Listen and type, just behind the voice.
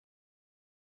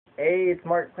Hey, it's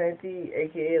Mark Clancy,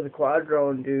 aka the Quad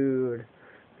Drone Dude.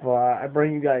 Well, I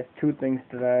bring you guys two things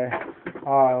today.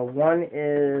 One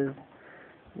is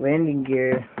landing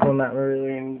gear. Well, not really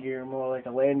landing gear, more like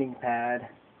a landing pad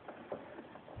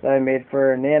that I made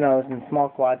for nanos and small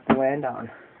quads to land on.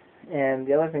 And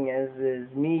the other thing is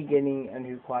me getting a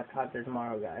new quadcopter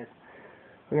tomorrow, guys.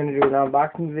 We're going to do an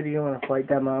unboxing video and a flight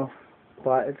demo,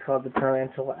 but it's called the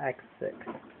Tarantula X6.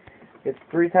 It's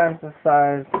 3 times the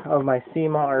size of my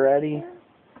SEMA already,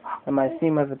 and my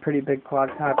SEMA is a pretty big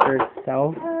quadcopter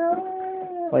itself,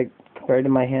 like compared to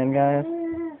my hand, guys.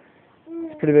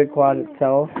 It's a pretty big quad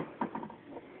itself,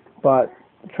 but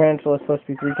the Tarantula is supposed to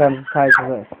be 3 times the size of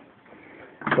this.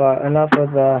 But enough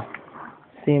of the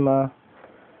SEMA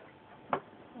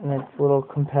and its little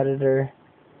competitor,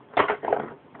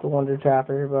 the Wonder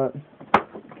Chopper. But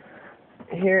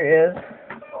here is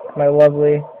my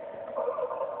lovely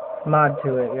mod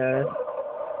to it, guys.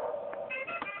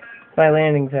 My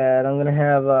landing pad. I'm gonna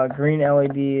have green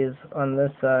LEDs on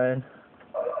this side,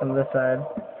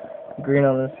 green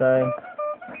on this side.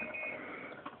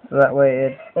 So that way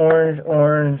it's orange,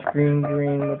 orange, green,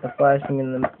 green with the flashing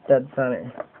in the dead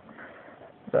center.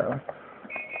 So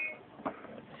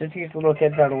just teach little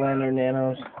kids how to land their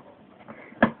nanos.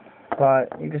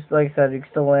 But you just, like I said, you can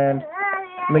still land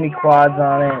mini quads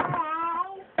on it.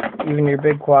 Even your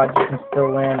big quads, you can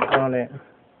still land on it.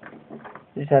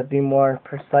 You just have to be more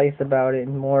precise about it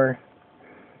and more.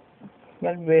 You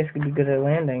gotta basically be good at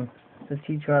landing to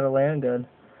teach you how to land good.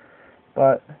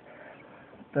 But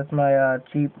that's my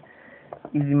cheap,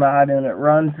 easy mod, and it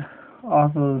runs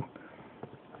off of.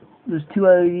 There's 2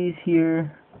 LEDs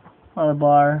here on the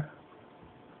bar.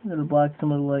 It'll block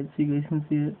some of the light so you guys can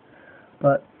see it.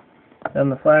 But then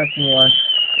the flashing one.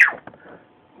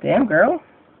 Damn, girl.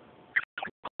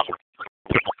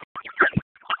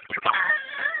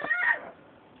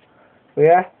 So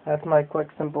yeah, that's my quick,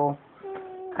 simple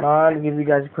mod to give you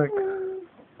guys a quick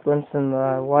glimpse in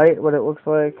the light, what it looks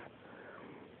like.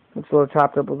 Looks a little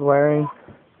chopped up with wiring.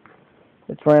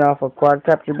 It's running off a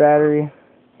quadcopter battery.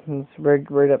 And it's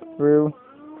rigged right up through,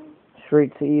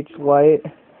 straight to each light.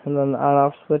 And then the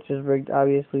on-off switch is rigged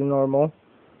obviously normal.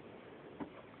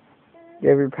 You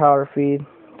have your power feed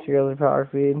to your other power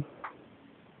feed.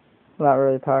 Not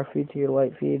really power feed to your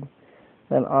light feed.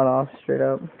 Then on-off straight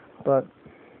up. But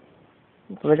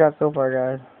that's what I got so far,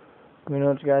 guys. Let me know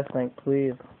what you guys think.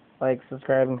 Please like,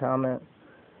 subscribe, and comment.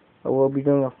 I will be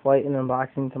doing a flight and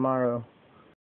unboxing tomorrow.